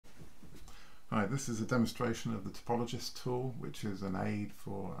Hi, this is a demonstration of the topologise tool, which is an aid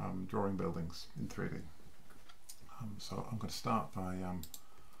for drawing buildings in 3D. So I'm going to start by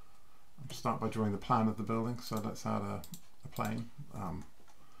drawing the plan of the building. So let's add a plane.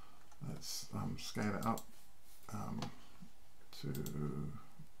 Let's scale it up to a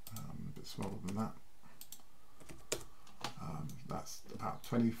bit smaller than that. That's about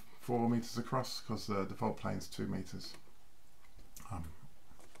 24 meters across because the default plane is 2 meters.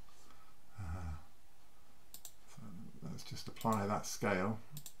 Let's just apply that scale,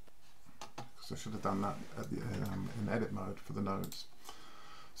 because I should have done that at the, in edit mode for the nodes.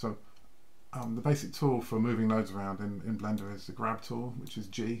 So the basic tool for moving nodes around in Blender is the grab tool, which is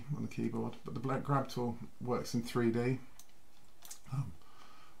G on the keyboard, but the grab tool works in 3D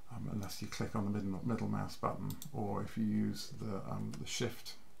unless you click on the middle mouse button, or if you use the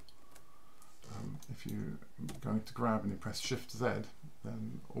shift. If you're going to grab and you press Shift Z,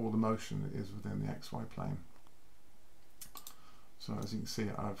 then all the motion is within the XY plane. So as you can see,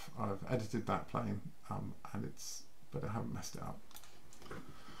 I've edited that plane, but I haven't messed it up.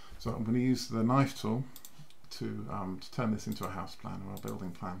 So I'm going to use the knife tool to turn this into a house plan or a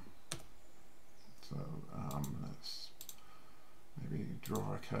building plan. So let's maybe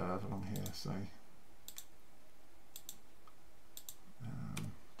draw a curve along here, say.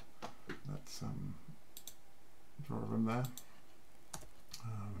 Let's draw a room there.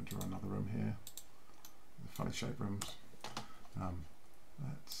 Draw another room here. The funny shaped rooms.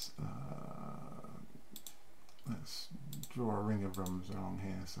 Let's draw a ring of rooms along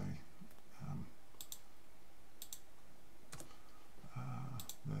here, say.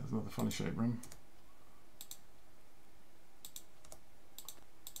 There's another funny shaped room.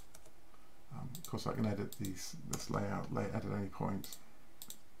 Of course, I can edit this layout, edit any point.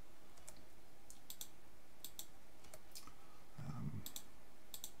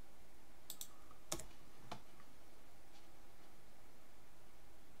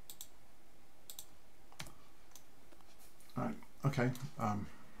 Right, okay,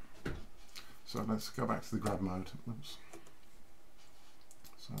 so let's go back to the grab mode. Oops.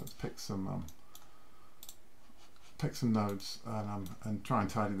 So let's pick some nodes and try and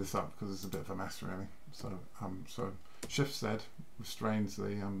tidy this up because it's a bit of a mess really. So so Shift Z restrains the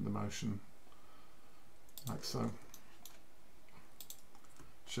motion like so.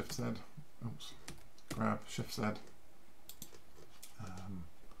 Shift Z, oops, grab, Shift Z. That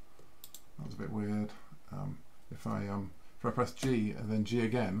was a bit weird. If I press G and then G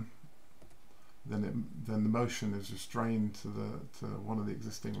again, then the motion is restrained to one of the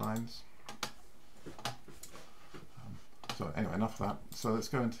existing lines. So anyway, enough of that. So let's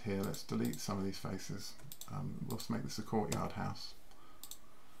go into here. Let's delete some of these faces. We'll make this a courtyard house.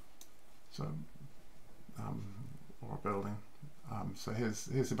 So or a building. So here's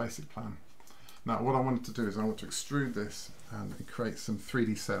the basic plan. Now what I wanted to do is I want to extrude this and create some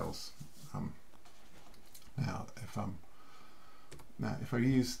 3D cells. Now if I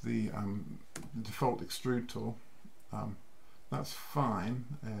use the default extrude tool, that's fine.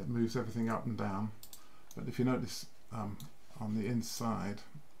 It moves everything up and down. But if you notice on the inside,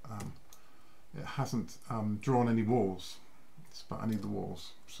 it hasn't drawn any walls. But I need the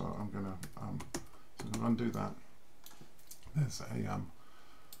walls, so I'm going to undo that. There's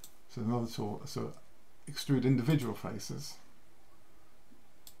another tool. So extrude individual faces.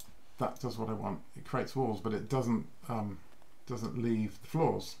 That does what I want. It creates walls, but it doesn't leave the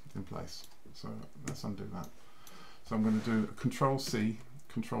floors in place. So let's undo that. So I'm going to do Control C,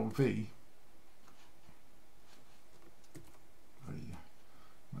 Control V.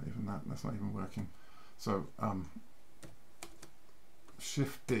 Not even that. That's not even working. So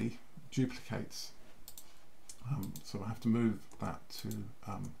Shift D duplicates. So I have to move that to,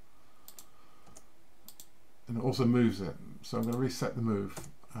 and it also moves it. So I'm going to reset the move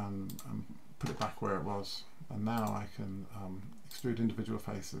and put it back where it was. And now I can extrude individual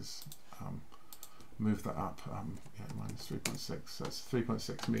faces, move that up, yeah, minus 3.6, so it's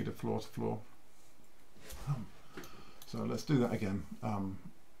 3.6 meter floor to floor. So let's do that again.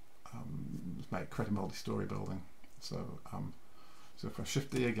 Let's create a multi-story building. So so if I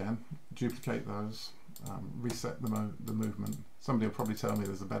Shift D again, duplicate those, reset the movement. Somebody will probably tell me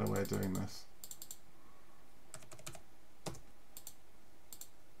there's a better way of doing this.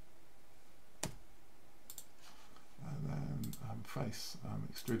 Face,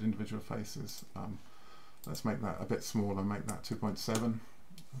 extrude individual faces. Let's make that a bit smaller, make that 2.7,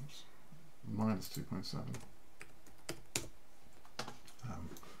 minus 2.7.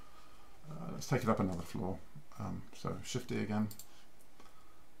 Let's take it up another floor. So Shift D again,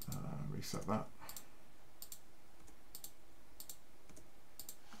 reset that.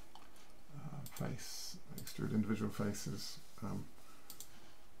 face, extrude individual faces.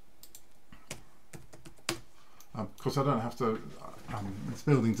 Of course, I don't have to. This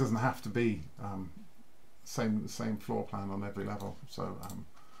building doesn't have to be same floor plan on every level. So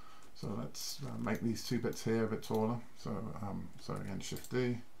so let's make these two bits here a bit taller. So so again, Shift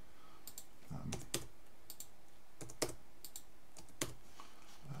D.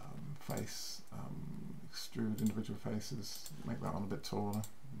 Face, extrude individual faces. Make that one a bit taller,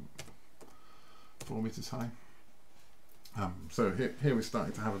 4 meters high. So here we're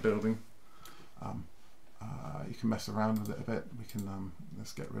starting to have a building. You can mess around with it a bit. We can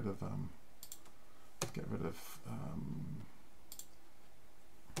let's get rid of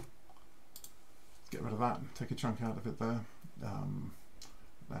that. Take a chunk out of it there.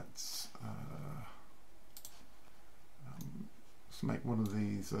 Let's make one of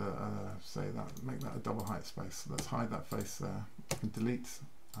these. Say that. Make that a double height space. Let's hide that face there. You can delete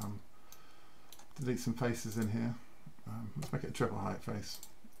some faces in here. Let's make it a triple height face.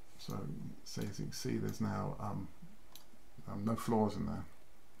 So as you can see, there's now no floors in there.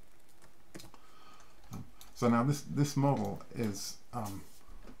 So now this model is a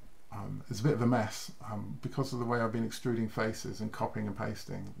bit of a mess because of the way I've been extruding faces and copying and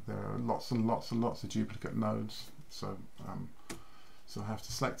pasting. There are lots and lots and lots of duplicate nodes. So so I have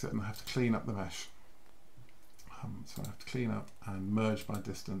to select it and I have to clean up the mesh. So I have to clean up and merge by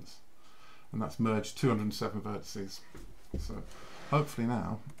distance, and that's merged 207 vertices. So hopefully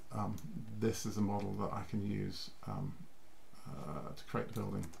now this is a model that I can use to create the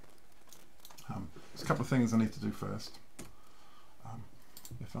building. There's a couple of things I need to do first.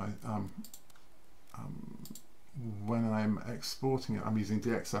 If I when I'm exporting it, I'm using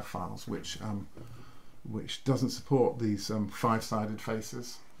DXF files, which doesn't support these 5-sided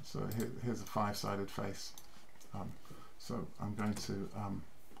faces. So here's a 5-sided face. So I'm going to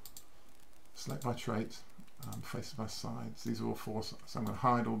select by trait, faces by sides. These are all 4, so I'm going to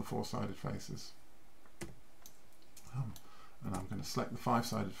hide all the 4-sided faces. And I'm going to select the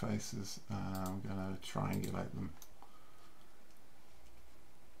 5-sided faces and I'm going to triangulate them.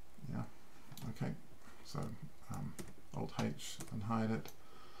 Yeah, okay, so Alt H and hide it.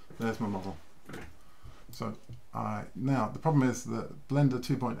 There's my model. So now the problem is that Blender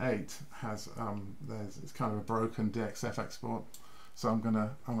 2.8 has it's kind of a broken DXF export. So I'm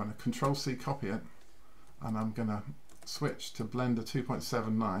gonna Control C, copy it, and I'm gonna switch to Blender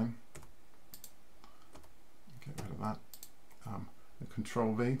 2.79. Get rid of that.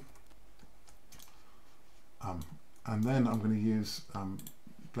 Control V, and then I'm going to use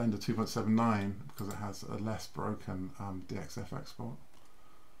Blender 2.79 because it has a less broken DXF export.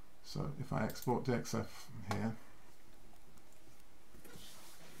 So if I export DXF here,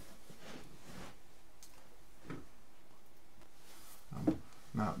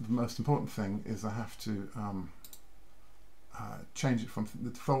 now the most important thing is I have to change it from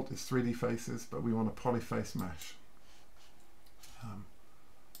the default is 3D faces, but we want a polyface mesh.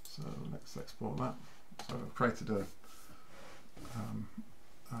 So let's export that. So I've created a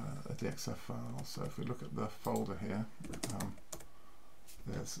DXF file. So if we look at the folder here,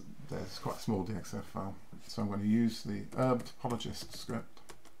 there's quite a small DXF file. So I'm going to use the topologise script,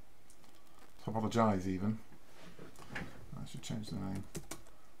 topologise even. I should change the name.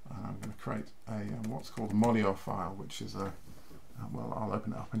 And I'm going to create a what's called a Molio file, which is a well, I'll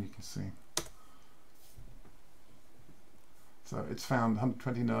open it up and you can see. So it's found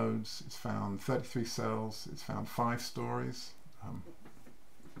 120 nodes, it's found 33 cells, it's found 5 stories.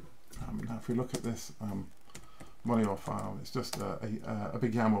 Now if we look at this Molio file, it's just a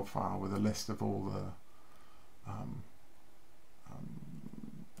big YAML file with a list of all the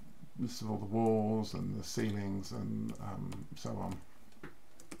walls and the ceilings and so on.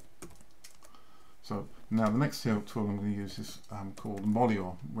 So now the next tool I'm going to use is called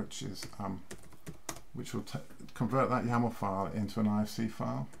Molio, which will convert that YAML file into an IFC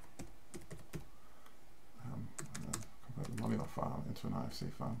file. Convert the Molio file into an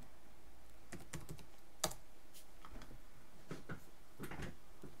IFC file.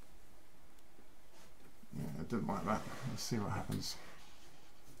 Yeah, it didn't like that. Let's see what happens.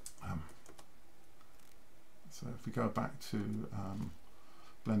 So if we go back to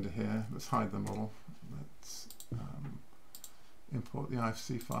Blender here, let's hide the model. Let's import the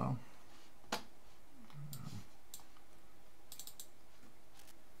IFC file.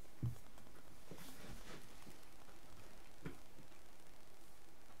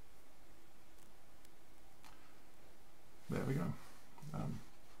 There we go.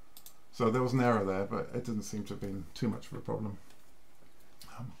 So there was an error there, but it didn't seem to have been too much of a problem.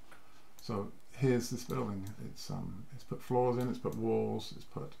 So here's this building. It's put floors in, it's put walls, it's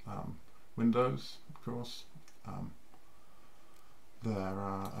put windows, of course. There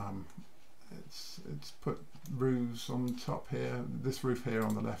are it's put roofs on top here. This roof here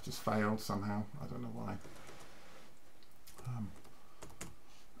on the left has failed somehow. I don't know why.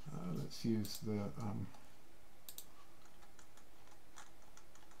 Let's use the where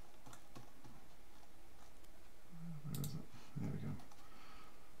is it? There we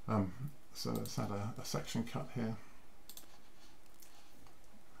go. So let's add a section cut here.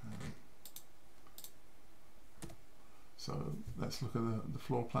 So let's look at the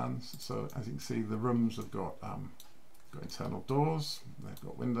floor plans. So as you can see, the rooms have got internal doors, they've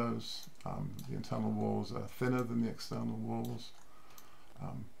got windows, the internal walls are thinner than the external walls,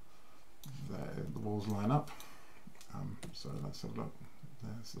 the walls line up. So let's have a look.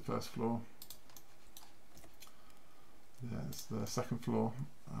 There's the first floor, there's the second floor,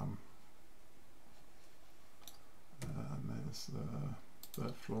 and there's the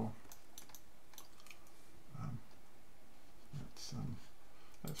third floor.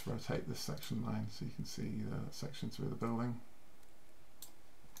 Let's rotate this section line so you can see the section through the building.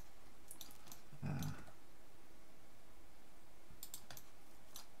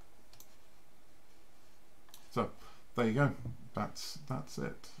 So there you go. That's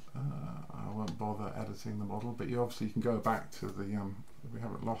it. I won't bother editing the model, but you obviously can go back to the we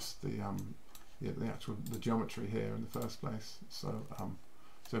haven't lost the actual geometry here in the first place. So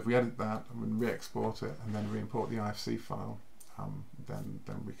so if we edit that and re-export it and then re-import the IFC file, then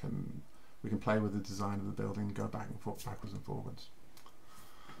we can play with the design of the building and go back and forth, backwards and forwards.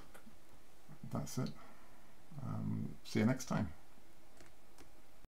 That's it. See you next time.